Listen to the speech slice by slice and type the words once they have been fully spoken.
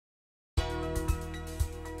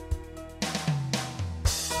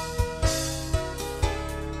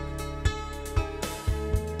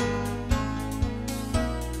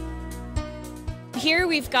Here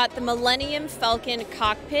we've got the Millennium Falcon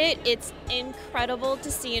cockpit. It's incredible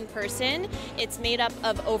to see in person. It's made up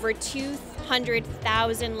of over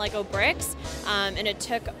 200,000 Lego bricks, and it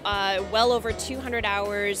took well over 200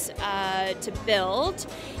 hours to build.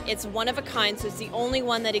 It's one of a kind, so it's the only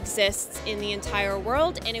one that exists in the entire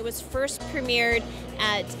world, and it was first premiered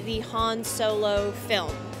at the Han Solo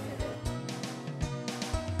film.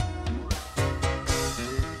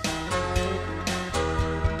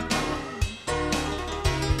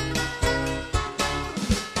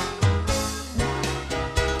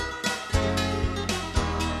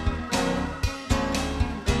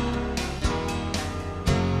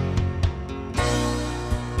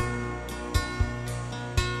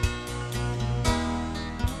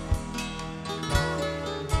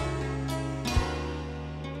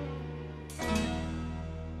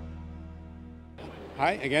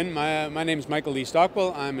 Hi, again, my name is Michael Lee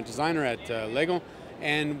Stockwell. I'm a designer at Lego,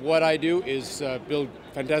 and what I do is build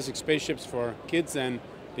fantastic spaceships for kids and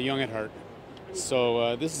the young at heart.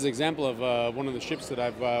 So this is an example of one of the ships that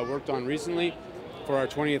I've worked on recently for our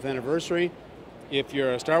 20th anniversary. If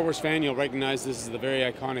you're a Star Wars fan, you'll recognize this is the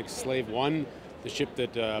very iconic Slave One, the ship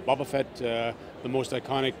that Boba Fett, the most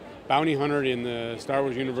iconic bounty hunter in the Star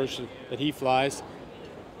Wars universe, that he flies.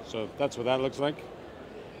 So that's what that looks like.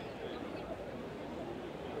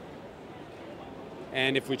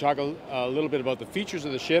 And if we talk a little bit about the features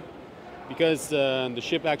of the ship, because the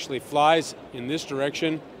ship actually flies in this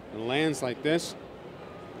direction and lands like this,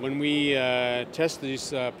 when we test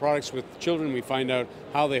these products with children, we find out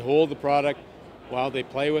how they hold the product while they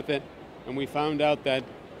play with it. And we found out that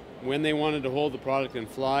when they wanted to hold the product and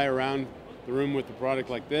fly around the room with the product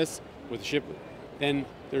like this, with the ship, then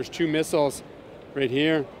there's two missiles right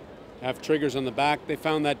here, have triggers on the back. They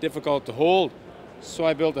found that difficult to hold. So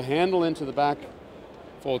I built a handle into the back,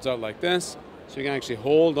 folds out like this, so you can actually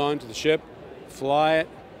hold on to the ship, fly it,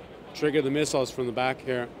 trigger the missiles from the back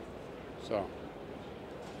here. So,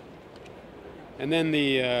 and then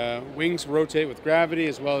the wings rotate with gravity,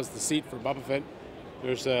 as well as the seat for Boba Fett.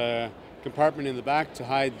 There's a compartment in the back to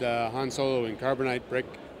hide Han Solo in carbonite brick.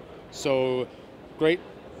 So great,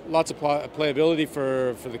 lots of playability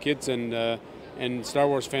for the kids and Star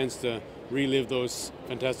Wars fans to relive those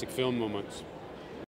fantastic film moments.